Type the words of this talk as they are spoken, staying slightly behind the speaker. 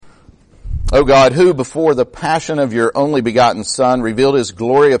O God, who before the passion of your only begotten Son revealed his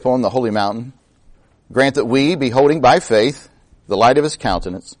glory upon the holy mountain, grant that we, beholding by faith the light of his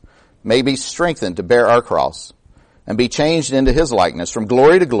countenance, may be strengthened to bear our cross, and be changed into his likeness from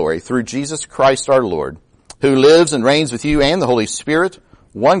glory to glory through Jesus Christ our Lord, who lives and reigns with you and the Holy Spirit,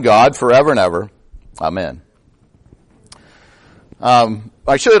 one God, forever and ever. Amen.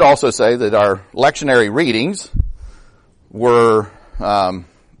 I should also say that our lectionary readings were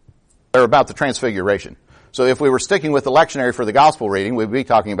they're about the Transfiguration. So if we were sticking with the lectionary for the gospel reading, we'd be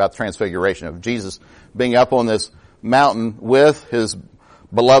talking about the Transfiguration of Jesus being up on this mountain with his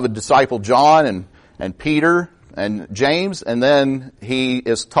beloved disciple John and Peter and James, and then he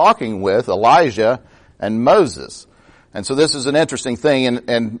is talking with Elijah and Moses. And so this is an interesting thing,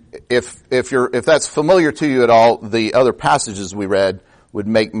 and if that's familiar to you at all, the other passages we read would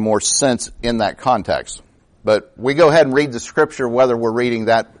make more sense in that context. But we go ahead and read the scripture whether we're reading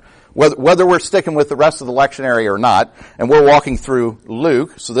that, whether we're sticking with the rest of the lectionary or not, and we're walking through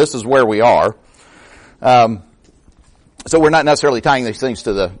Luke, so this is where we are. So we're not necessarily tying these things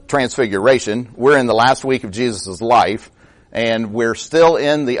to the Transfiguration. We're in the last week of Jesus' life, and we're still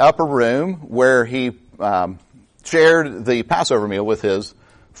in the upper room where he shared the Passover meal with his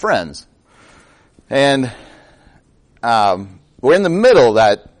friends. And we're in the middle of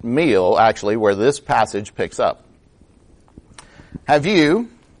that meal, actually, where this passage picks up. Have you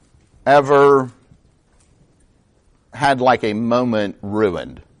ever had like a moment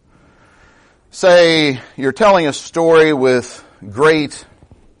ruined? Say you're telling a story with great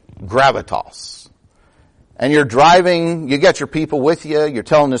gravitas, and you're driving, you get your people with you, you're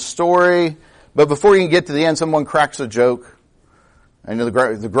telling this story, but before you can get to the end, someone cracks a joke, and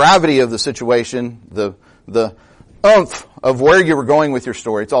the gravity of the situation, the oomph of where you were going with your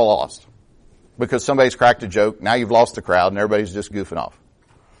story, it's all lost. Because somebody's cracked a joke, now you've lost the crowd, and everybody's just goofing off.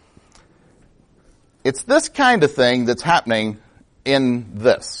 It's this kind of thing that's happening in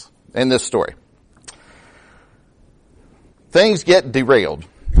this story. Things get derailed.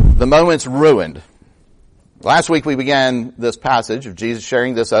 The moment's ruined. Last week we began this passage of Jesus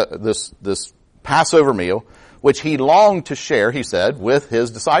sharing this Passover meal, which he longed to share, he said, with his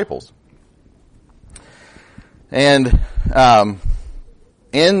disciples. And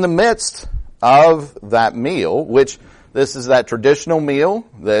in the midst of that meal, which this is that traditional meal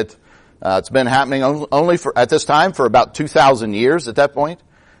that it's been happening only at this time for about 2,000 years at that point.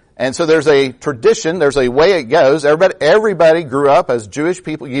 And so there's a tradition, there's a way it goes. Everybody grew up as Jewish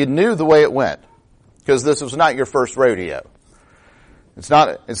people. You knew the way it went because this was not your first rodeo. It's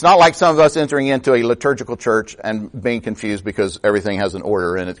not like some of us entering into a liturgical church and being confused because everything has an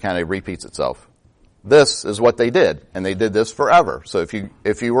order and it kind of repeats itself. This is what they did, and they did this forever. So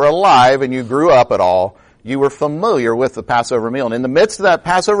if you were alive and you grew up at all, you were familiar with the Passover meal. And in the midst of that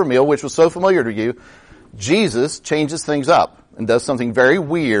Passover meal, which was so familiar to you, Jesus changes things up and does something very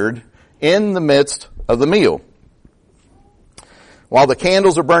weird in the midst of the meal. While the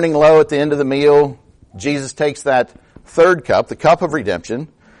candles are burning low at the end of the meal, Jesus takes that third cup, the cup of redemption,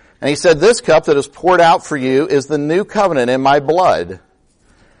 and he said, "This cup that is poured out for you is the new covenant in my blood."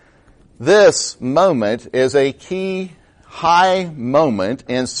 This moment is a key high moment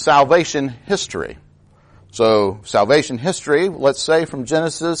in salvation history. So salvation history, let's say from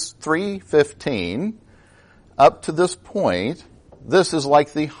Genesis 3:15 up to this point, this is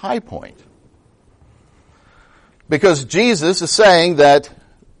like the high point. Because Jesus is saying that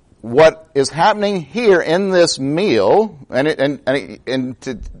what is happening here in this meal, and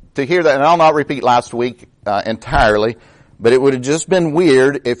to hear that, and I'll not repeat last week entirely, but it would have just been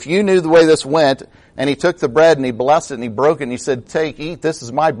weird if you knew the way this went, and he took the bread and he blessed it and he broke it and he said, "Take, eat, this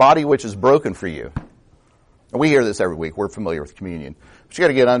is my body which is broken for you." And we hear this every week. We're familiar with communion. But you got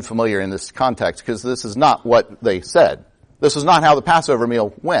to get unfamiliar in this context because this is not what they said. This is not how the Passover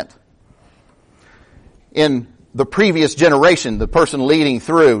meal went. In the previous generation, the person leading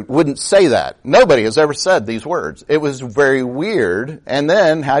through wouldn't say that. Nobody has ever said these words. It was very weird. And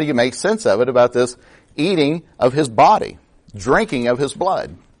then how do you make sense of it about this eating of his body, drinking of his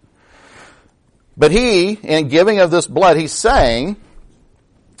blood? But he, in giving of this blood, he's saying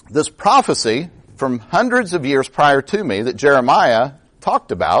this prophecy from hundreds of years prior to me that Jeremiah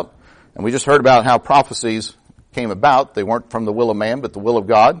talked about, and we just heard about how prophecies came about. They weren't from the will of man, but the will of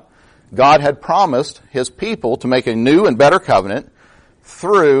God. God had promised his people to make a new and better covenant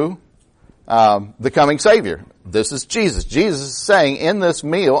through the coming Savior. This is Jesus. Jesus is saying, in this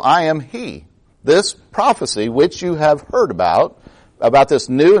meal, I am he. This prophecy, which you have heard about this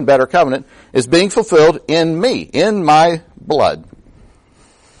new and better covenant, is being fulfilled in me, in my blood.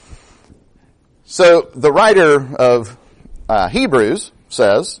 So the writer of Hebrews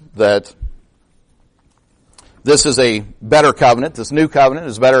says that this is a better covenant. This new covenant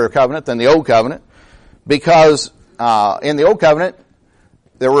is a better covenant than the old covenant because in the old covenant,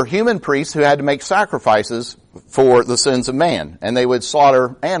 there were human priests who had to make sacrifices for the sins of man, and they would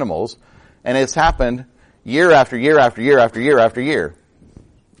slaughter animals, and it's happened year after year after year after year after year.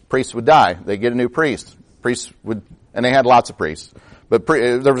 Priests would die. They'd get a new priest. Priests would, and they had lots of priests. But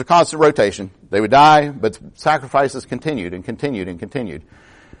there was a constant rotation. They would die, but sacrifices continued and continued and continued.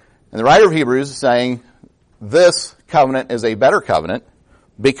 And the writer of Hebrews is saying, this covenant is a better covenant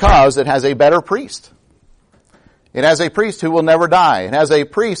because it has a better priest. It has a priest who will never die. It has a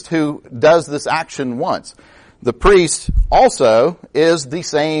priest who does this action once. The priest also is the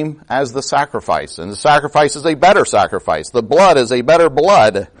same as the sacrifice, and the sacrifice is a better sacrifice. The blood is a better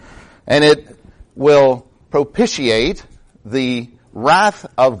blood, and it will propitiate the wrath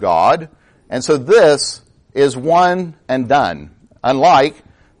of God, and so this is one and done, unlike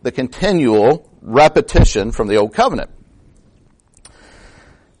the continual repetition from the old covenant.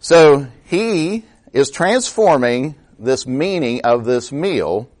 So he is transforming this meaning of this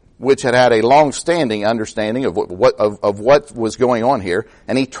meal, which had had a long-standing understanding of what was going on here,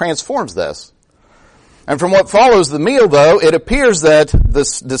 and he transforms this. And from what follows the meal, though, it appears that the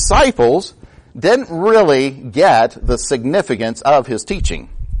disciples didn't really get the significance of his teaching.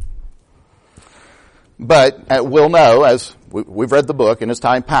 But we'll know, as we've read the book, and as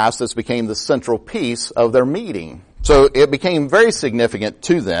time passed, this became the central piece of their meeting. So it became very significant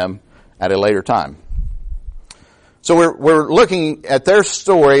to them at a later time. So we're looking at their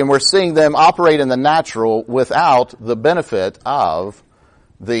story, and we're seeing them operate in the natural without the benefit of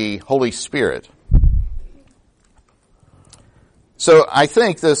the Holy Spirit. So I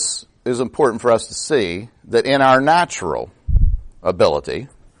think this is important for us to see that in our natural ability,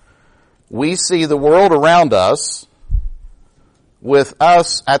 we see the world around us with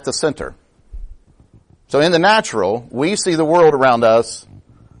us at the center. So in the natural, we see the world around us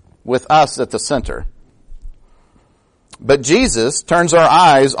with us at the center. But Jesus turns our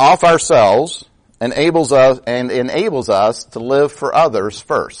eyes off ourselves and enables us to live for others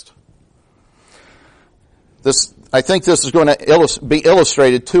first. I think this is going to be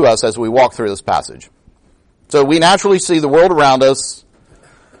illustrated to us as we walk through this passage. So we naturally see the world around us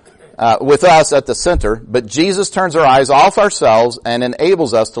with us at the center, but Jesus turns our eyes off ourselves and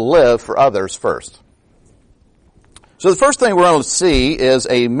enables us to live for others first. So the first thing we're going to see is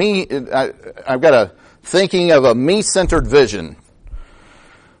I've got a thinking of a me-centered vision.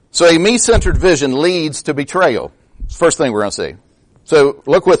 So a me-centered vision leads to betrayal. It's the first thing we're going to see. So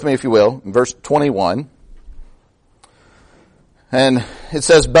look with me, if you will, in verse 21. And it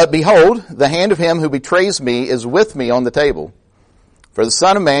says, "But behold, the hand of him who betrays me is with me on the table. For the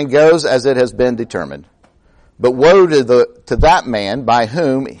Son of Man goes as it has been determined. But woe to that man by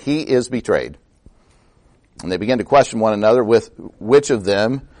whom he is betrayed." And they began to question one another with which of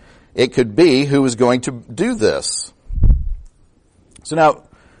them it could be who was going to do this. So now,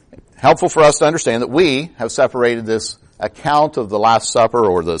 helpful for us to understand that we have separated this account of the Last Supper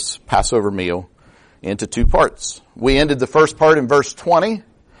or this Passover meal into two parts. We ended the first part in verse 20,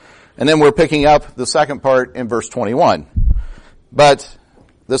 and then we're picking up the second part in verse 21. But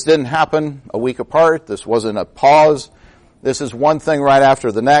this didn't happen a week apart. This wasn't a pause. This is one thing right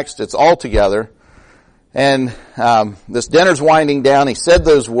after the next. It's all together. And this dinner's winding down. He said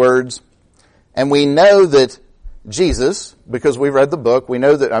those words. And we know that Jesus, because we read the book, Judas, we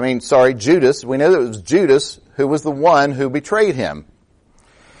know that it was Judas who was the one who betrayed him.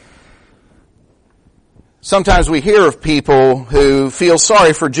 Sometimes we hear of people who feel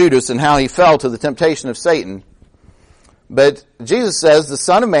sorry for Judas and how he fell to the temptation of Satan. But Jesus says the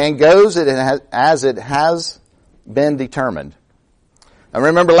Son of Man goes as it has been determined. Now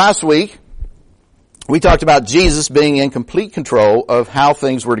remember last week, we talked about Jesus being in complete control of how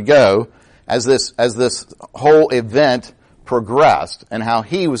things were to go as this whole event progressed, and how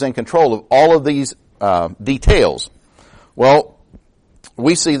he was in control of all of these details. Well,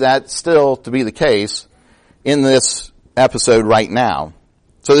 we see that still to be the case in this episode right now.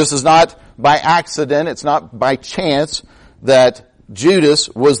 So this is not by accident, it's not by chance that Judas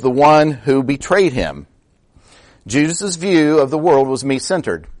was the one who betrayed him. Judas's view of the world was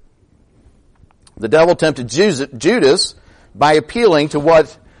me-centered. The devil tempted Judas by appealing to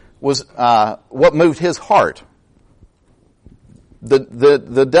what moved his heart.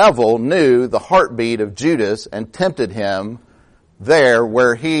 The devil knew the heartbeat of Judas and tempted him there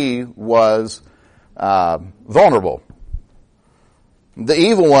where he was vulnerable. The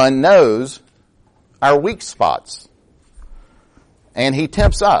evil one knows our weak spots, and he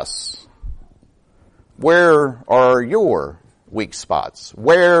tempts us. Where are your weak spots?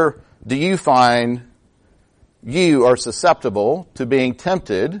 Where do you find you are susceptible to being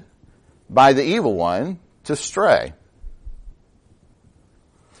tempted by the evil one to stray.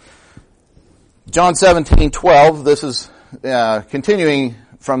 John 17:12, this is continuing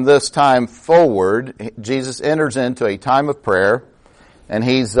from this time forward. Jesus enters into a time of prayer, and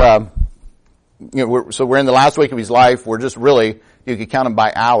he's, so we're in the last week of his life. We're just really, you could count him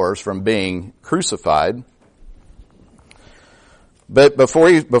by hours from being crucified. But before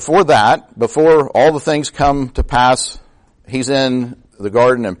all the things come to pass, he's in the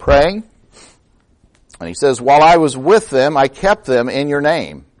garden and praying. And he says, while I was with them, I kept them in your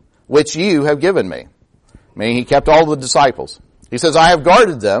name, which you have given me. Meaning he kept all the disciples. He says, I have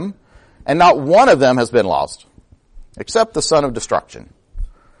guarded them, and not one of them has been lost, except the son of destruction,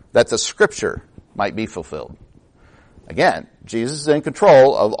 that the scripture might be fulfilled. Again, Jesus is in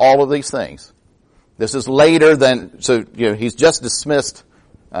control of all of these things. This is later than, he's just dismissed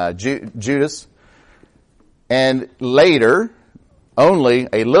Judas. And later, only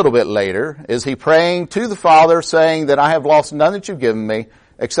a little bit later, is he praying to the Father saying that I have lost none that you've given me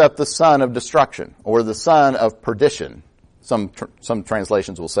except the son of destruction or the son of perdition. Some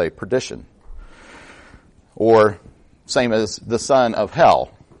translations will say perdition. Or same as the son of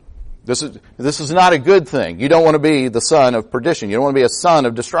hell. This is not a good thing. You don't want to be the son of perdition. You don't want to be a son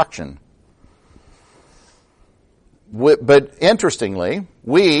of destruction. But interestingly,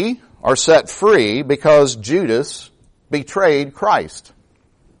 we are set free because Judas betrayed Christ.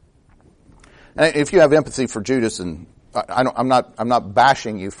 And if you have empathy for Judas, and I'm not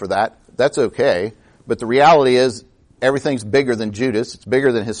bashing you for that, that's okay. But the reality is, everything's bigger than Judas. It's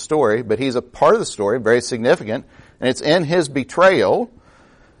bigger than his story, but he's a part of the story, very significant. And it's in his betrayal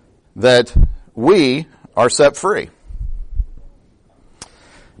that we are set free.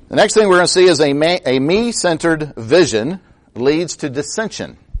 The next thing we're going to see is a me-centered vision leads to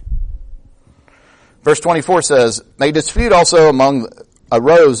dissension. Verse 24 says, a dispute also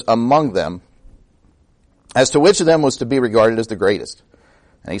arose among them as to which of them was to be regarded as the greatest.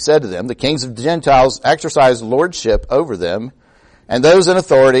 And he said to them, the kings of the Gentiles exercise lordship over them, and those in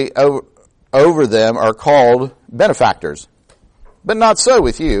authority over them are called benefactors. But not so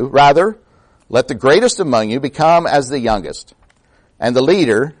with you. Rather, let the greatest among you become as the youngest, and the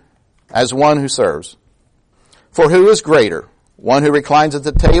leader as one who serves. For who is greater, one who reclines at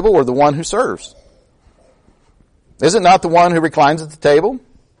the table or the one who serves? Is it not the one who reclines at the table?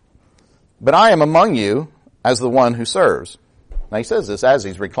 But I am among you as the one who serves. Now he says this as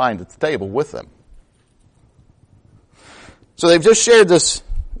he's reclined at the table with them. So they've just shared this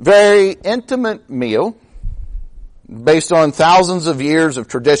very intimate meal based on thousands of years of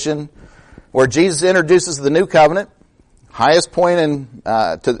tradition where Jesus introduces the new covenant. Highest point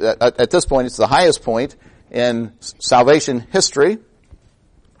at this point, it's the highest point in salvation history.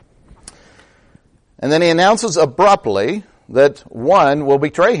 And then he announces abruptly that one will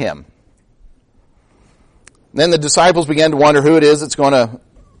betray him. Then the disciples began to wonder who it is that's going to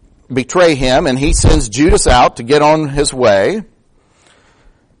betray him, and he sends Judas out to get on his way.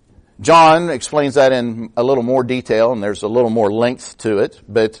 John explains that in a little more detail, and there's a little more length to it,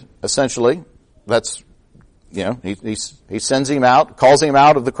 but essentially, that's, he sends him out, calls him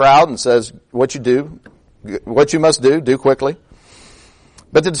out of the crowd and says, what you must do quickly.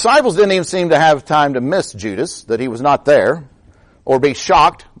 But the disciples didn't even seem to have time to miss Judas, that he was not there, or be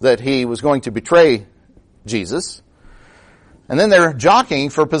shocked that he was going to betray Jesus. And then they're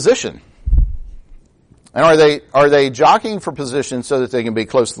jockeying for position. And are they jockeying for position so that they can be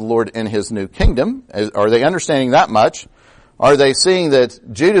close to the Lord in his new kingdom? Are they understanding that much? Are they seeing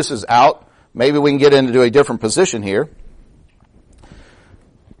that Judas is out? Maybe we can get into a different position here.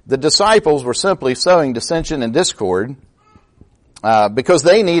 The disciples were simply sowing dissension and discord because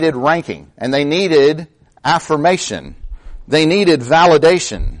they needed ranking and they needed affirmation. They needed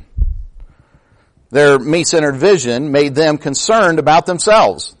validation. Their me-centered vision made them concerned about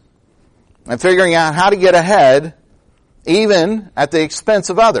themselves and figuring out how to get ahead even at the expense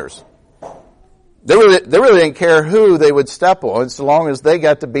of others. They really didn't care who they would step on so long as they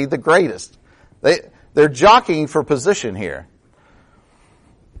got to be the greatest. They're jockeying for position here.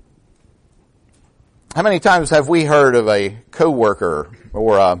 How many times have we heard of a coworker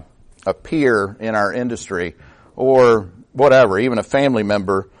or a peer in our industry or whatever, even a family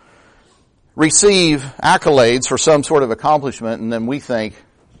member, receive accolades for some sort of accomplishment, and then we think,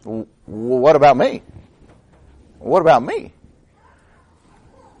 well, what about me? What about me?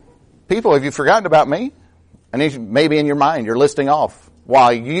 People, have you forgotten about me? And maybe in your mind you're listing off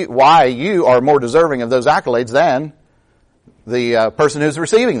why you are more deserving of those accolades than the person who's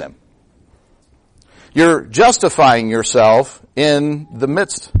receiving them. You're justifying yourself in the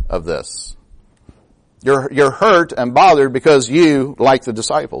midst of this. You're hurt and bothered because you, like the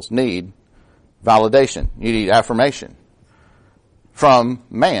disciples, need validation. You need affirmation. From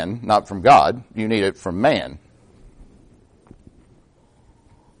man, not from God. You need it from man.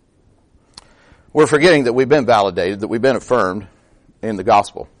 We're forgetting that we've been validated, that we've been affirmed in the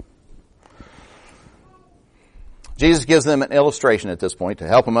gospel. Jesus gives them an illustration at this point to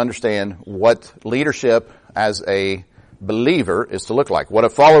help them understand what leadership as a believer is to look like, what a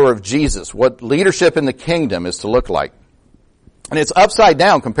follower of Jesus, what leadership in the kingdom is to look like. And it's upside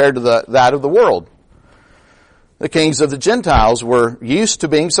down compared to that of the world. The kings of the Gentiles were used to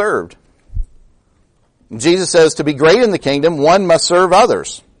being served. Jesus says to be great in the kingdom, one must serve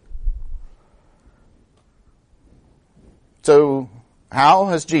others. So, how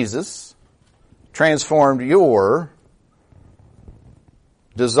has Jesus transformed your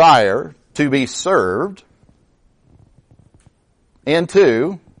desire to be served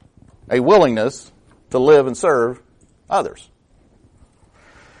into a willingness to live and serve others?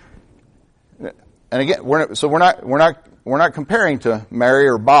 And again, we're not comparing to Mary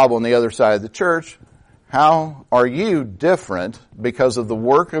or Bob on the other side of the church. How are you different because of the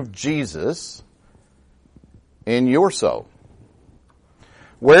work of Jesus in your soul?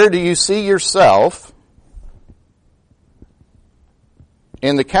 Where do you see yourself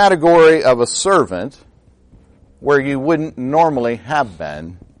in the category of a servant where you wouldn't normally have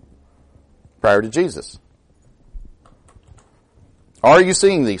been prior to Jesus? Are you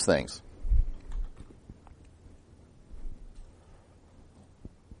seeing these things?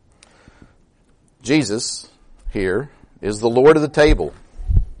 Jesus here is the Lord of the table.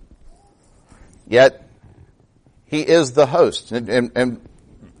 Yet, He is the host. And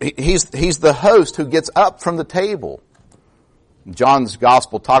He's the host who gets up from the table. John's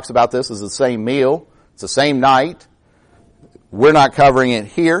gospel talks about this as the same meal. It's the same night. We're not covering it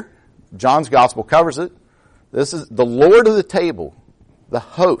here. John's gospel covers it. This is the Lord of the table, the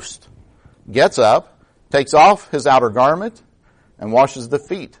host, gets up, takes off his outer garment, and washes the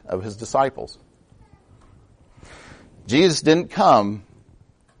feet of his disciples. Jesus didn't come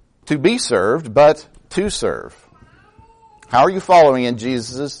to be served, but to serve. How are you following in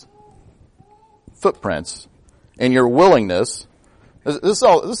Jesus' footprints in your willingness? This is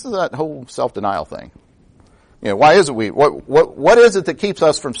that whole self-denial thing. Why is it what is it that keeps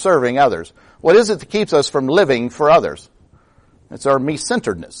us from serving others? What is it that keeps us from living for others? It's our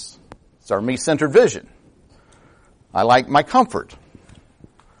me-centeredness. It's our me-centered vision. I like my comfort.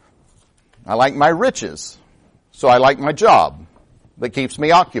 I like my riches. So I like my job that keeps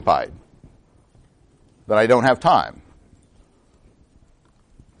me occupied. But I don't have time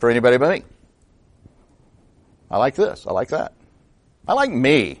for anybody but me. I like this. I like that. I like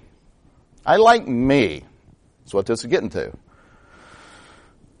me. I like me. That's what this is getting to.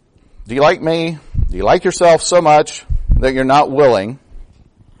 Do you like me? Do you like yourself so much that you're not willing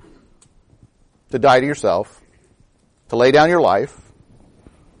to die to yourself, to lay down your life,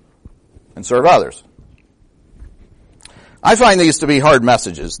 and serve others? I find these to be hard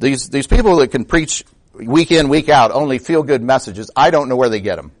messages. These people that can preach week in, week out, only feel-good messages, I don't know where they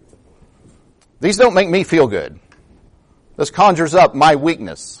get them. These don't make me feel good. This conjures up my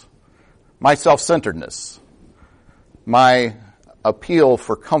weakness, my self-centeredness, my appeal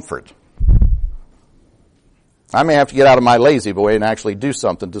for comfort. I may have to get out of my lazy boy and actually do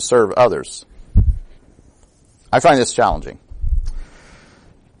something to serve others. I find this challenging.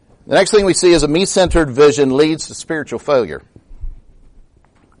 The next thing we see is a me-centered vision leads to spiritual failure.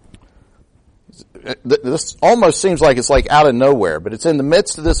 This almost seems like it's like out of nowhere, but it's in the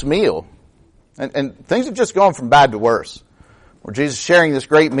midst of this meal. And things have just gone from bad to worse. Where Jesus is sharing this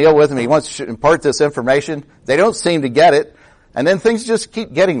great meal with them, he wants to impart this information. They don't seem to get it. And then things just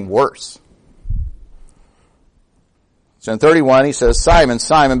keep getting worse. So in 31, he says, Simon,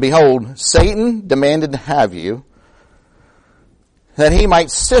 Simon, behold, Satan demanded to have you, that he might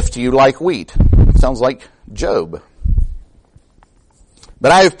sift you like wheat. Sounds like Job.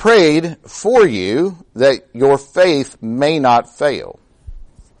 But I have prayed for you that your faith may not fail.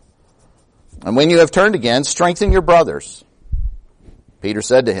 And when you have turned again, strengthen your brothers. Peter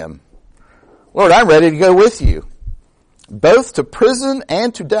said to him, Lord, I'm ready to go with you, both to prison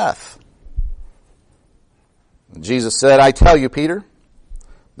and to death. And Jesus said, I tell you, Peter,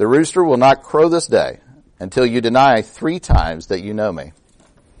 the rooster will not crow this day until you deny 3 times that you know me.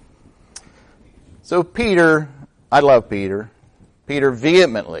 So Peter, I love Peter. Peter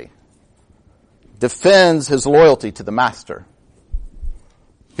vehemently defends his loyalty to the Master.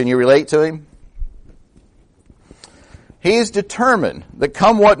 Can you relate to him? He's determined that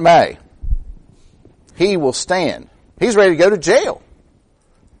come what may, he will stand. He's ready to go to jail.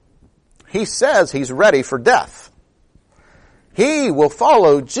 he says he's ready for death. He will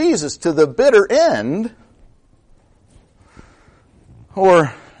follow Jesus to the bitter end,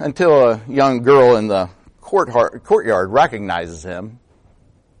 or until a young girl in the courtyard recognizes him,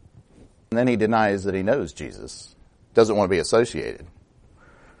 and then he denies that he knows Jesus. Doesn't want to be associated.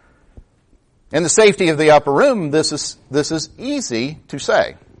 In the safety of the upper room, this is easy to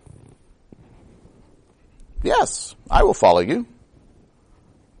say. Yes, I will follow you.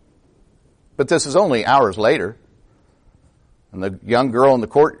 But this is only hours later. And the young girl in the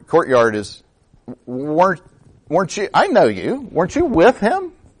courtyard is, weren't you, I know you. Weren't you with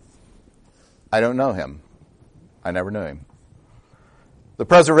him? I don't know him. I never knew him. The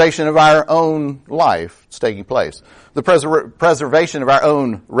preservation of our own life is taking place. The preservation of our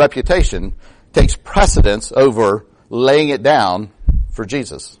own reputation takes precedence over laying it down for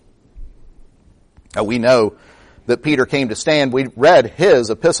Jesus. Now, we know that Peter came to stand. We read his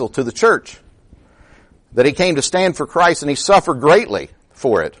epistle to the church, that he came to stand for Christ and he suffered greatly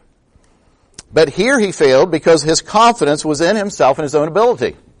for it. But here he failed because his confidence was in himself and his own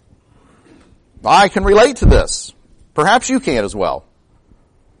ability. I can relate to this. Perhaps you can as well.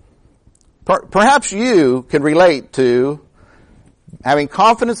 Perhaps you can relate to having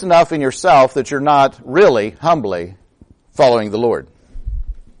confidence enough in yourself that you're not really humbly following the Lord.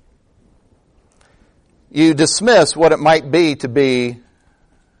 You dismiss what it might be to be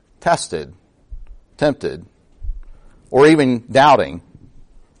tested, tempted, or even doubting,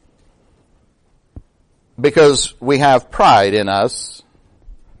 because we have pride in us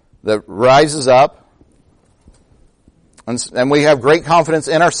that rises up, and we have great confidence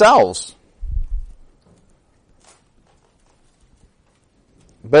in ourselves.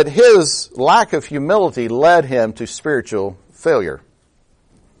 But his lack of humility led him to spiritual failure.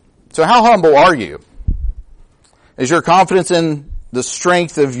 So how humble are you? Is your confidence in the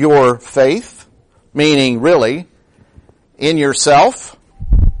strength of your faith, meaning really in yourself?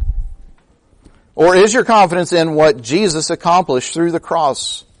 Or is your confidence in what Jesus accomplished through the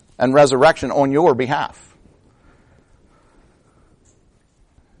cross and resurrection on your behalf?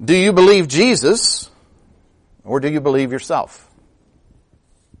 Do you believe Jesus, or do you believe yourself?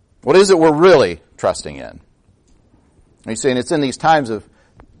 What is it we're really trusting in? You see, and it's in these times of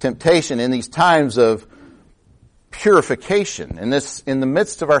temptation, in these times of purification, in the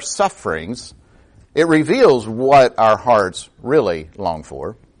midst of our sufferings, it reveals what our hearts really long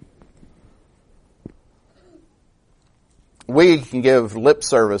for. We can give lip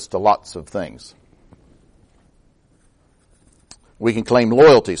service to lots of things. We can claim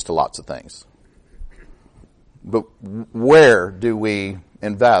loyalties to lots of things. But where do we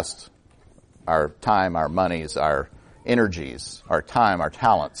invest our time, our monies, our energies, our time, our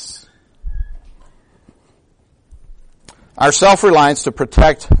talents? Our self-reliance to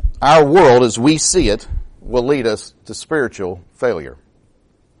protect our world as we see it will lead us to spiritual failure.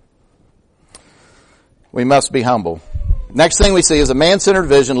 We must be humble. Next thing we see is a man-centered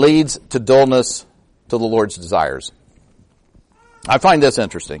vision leads to dullness to the Lord's desires. I find this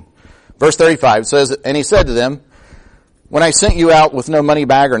interesting. Verse 35 says, and he said to them, when I sent you out with no money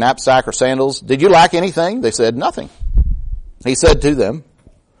bag or knapsack or sandals, did you lack anything? They said, nothing. He said to them,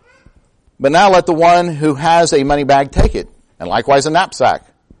 but now let the one who has a money bag take it, and likewise a knapsack.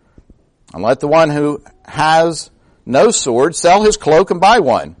 And let the one who has no sword sell his cloak and buy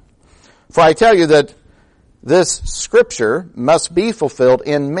one. For I tell you that this scripture must be fulfilled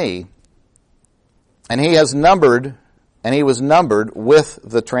in me. And he was numbered with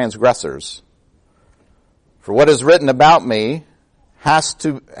the transgressors. For what is written about me has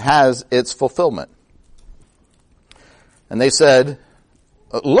its fulfillment. And they said,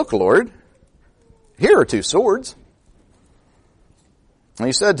 look, Lord, here are 2 swords. And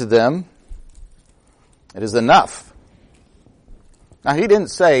he said to them, it is enough. Now he didn't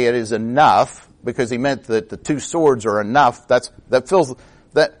say it is enough because he meant that the 2 swords are enough.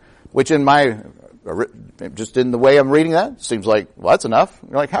 Which in my, just in the way I'm reading that, seems like, well, that's enough.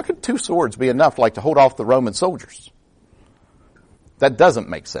 You're like, how could 2 swords be enough, like to hold off the Roman soldiers? That doesn't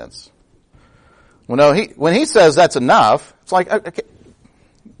make sense. Well, no, when he says that's enough, it's like, okay,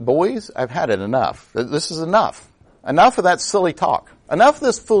 boys, I've had it enough. This is enough. Enough of that silly talk. Enough of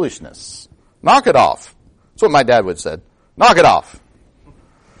this foolishness. Knock it off. That's what my dad would have said. Knock it off.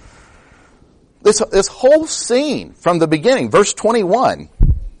 This whole scene from the beginning, verse 21,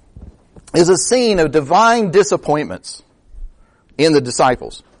 is a scene of divine disappointments in the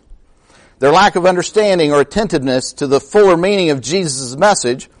disciples. Their lack of understanding or attentiveness to the fuller meaning of Jesus'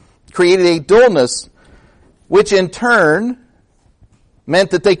 message created a dullness, which in turn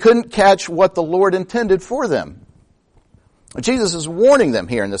meant that they couldn't catch what the Lord intended for them. Jesus is warning them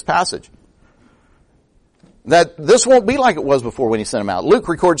here in this passage. that this won't be like it was before when he sent them out. Luke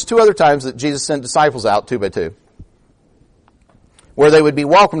records 2 other times that Jesus sent disciples out 2 by 2, where they would be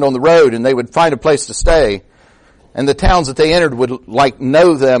welcomed on the road and they would find a place to stay, and the towns that they entered would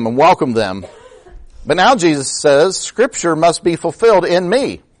know them and welcome them. But now Jesus says, Scripture must be fulfilled in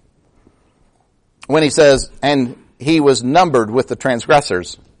me. When he says, and he was numbered with the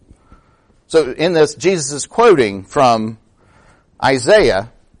transgressors. So in this, Jesus is quoting from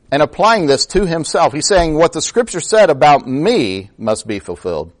Isaiah and applying this to himself. He's saying what the Scripture said about me must be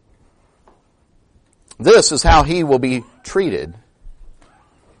fulfilled. This is how he will be treated.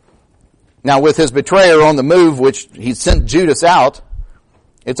 Now, with his betrayer on the move, which he sent Judas out,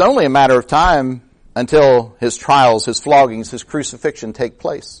 it's only a matter of time until his trials, his floggings, his crucifixion take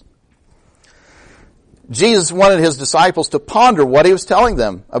place. Jesus wanted his disciples to ponder what he was telling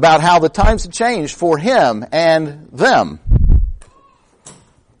them about how the times had changed for him and them.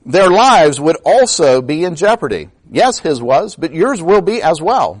 Their lives would also be in jeopardy. Yes, his was, but yours will be as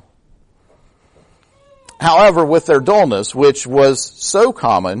well. However, with their dullness, which was so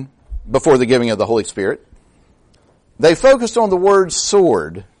common before the giving of the Holy Spirit, they focused on the word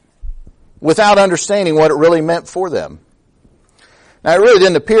sword without understanding what it really meant for them. Now, it really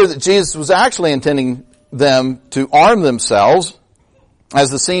didn't appear that Jesus was actually intending them to arm themselves, as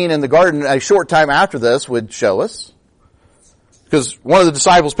the scene in the garden a short time after this would show us. Because one of the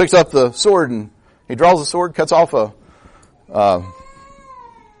disciples picks up the sword and he draws the sword, cuts off a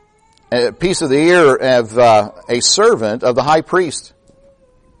piece of the ear of a servant of the high priest.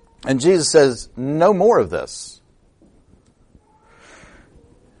 And Jesus says, no more of this.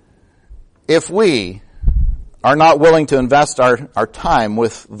 If we are not willing to invest our time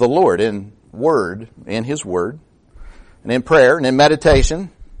with the Lord in His Word, and in prayer, and in meditation,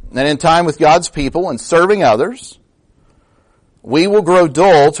 and in time with God's people, and serving others, we will grow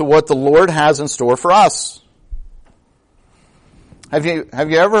dull to what the Lord has in store for us. Have you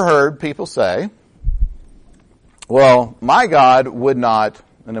ever heard people say, well, my God would not,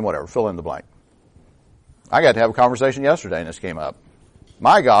 and then whatever, fill in the blank. I got to have a conversation yesterday and this came up.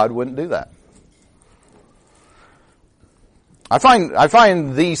 My God wouldn't do that. I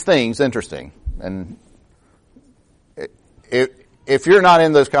find these things interesting, and if you're not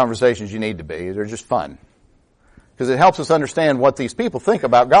in those conversations, you need to be. They're just fun. Because it helps us understand what these people think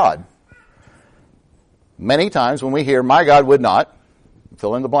about God. Many times when we hear, my God would not,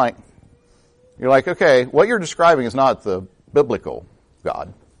 fill in the blank, you're like, okay, what you're describing is not the biblical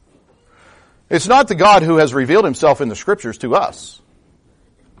God. It's not the God who has revealed himself in the Scriptures to us.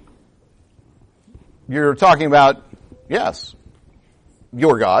 You're talking about, yes,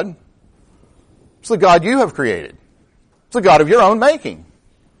 your God. It's the God you have created. It's the God of your own making.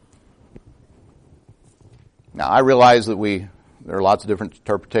 Now, I realize that there are lots of different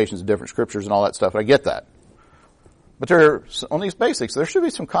interpretations of different scriptures and all that stuff. I get that. But on these basics, there should be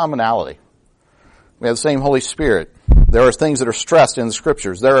some commonality. We have the same Holy Spirit. There are things that are stressed in the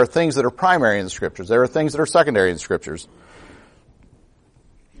Scriptures. There are things that are primary in the Scriptures. There are things that are secondary in the Scriptures.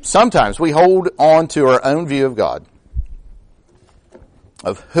 Sometimes we hold on to our own view of God,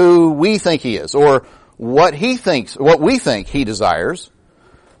 of who we think He is, or what we think He desires,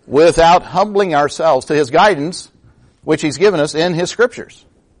 without humbling ourselves to His guidance, which He's given us in His Scriptures.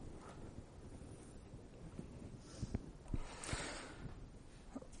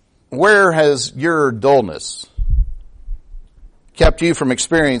 Where has your dullness kept you from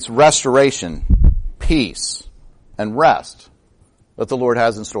experiencing restoration, peace, and rest that the Lord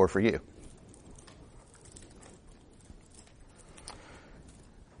has in store for you?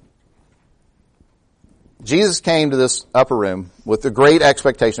 Jesus came to this upper room with the great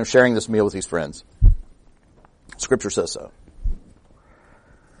expectation of sharing this meal with his friends. Scripture says so.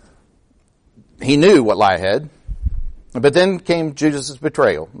 He knew what lay ahead. But then came Judas'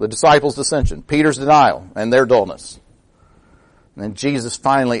 betrayal, the disciples' dissension, Peter's denial, and their dullness. And then Jesus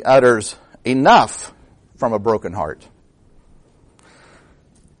finally utters, enough, from a broken heart.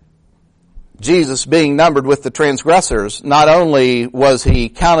 Jesus, being numbered with the transgressors, not only was he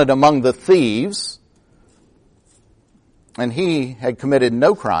counted among the thieves, and he had committed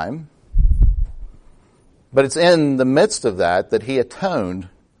no crime, but it's in the midst of that he atoned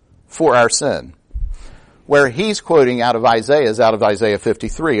for our sin. Where he's quoting out of Isaiah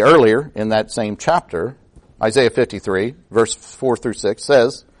 53. Earlier in that same chapter, Isaiah 53, verse 4 through 6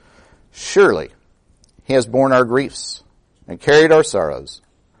 says, surely he has borne our griefs and carried our sorrows,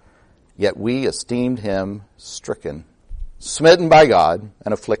 yet we esteemed him stricken, smitten by God,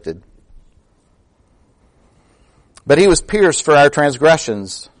 and afflicted. But he was pierced for our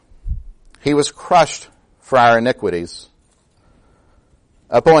transgressions. He was crushed for our iniquities.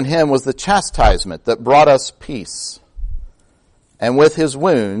 Upon him was the chastisement that brought us peace. And with his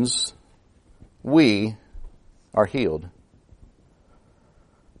wounds, we are healed.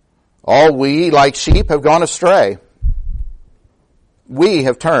 All we, like sheep, have gone astray. We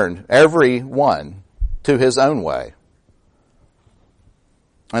have turned every one to his own way.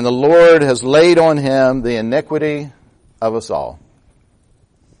 And the Lord has laid on him the iniquity of us all.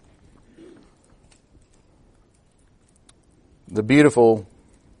 The beautiful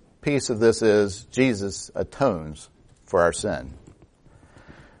piece of this is Jesus atones for our sin.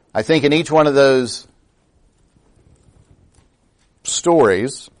 I think in each one of those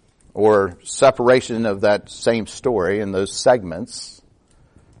stories, or separation of that same story in those segments,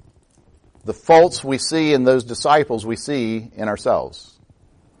 the faults we see in those disciples we see in ourselves.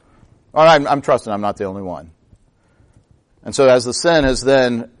 All right, I'm trusting I'm not the only one. And so as the sin has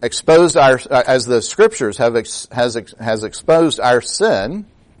then exposed as the scriptures has exposed our sin,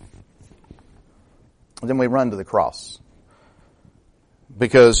 then we run to the cross.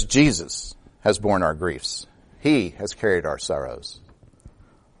 Because Jesus has borne our griefs. He has carried our sorrows.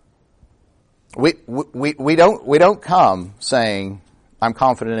 We don't come saying, I'm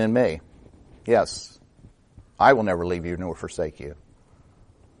confident in me. Yes, I will never leave you nor forsake you.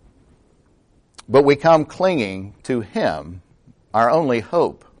 But we come clinging to him, our only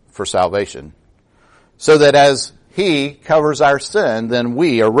hope for salvation. So that as he covers our sin, then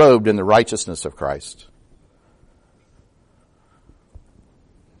we are robed in the righteousness of Christ.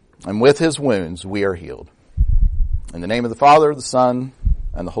 And with his wounds, we are healed. In the name of the Father, the Son,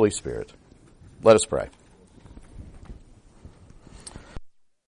 and the Holy Spirit. Let us pray.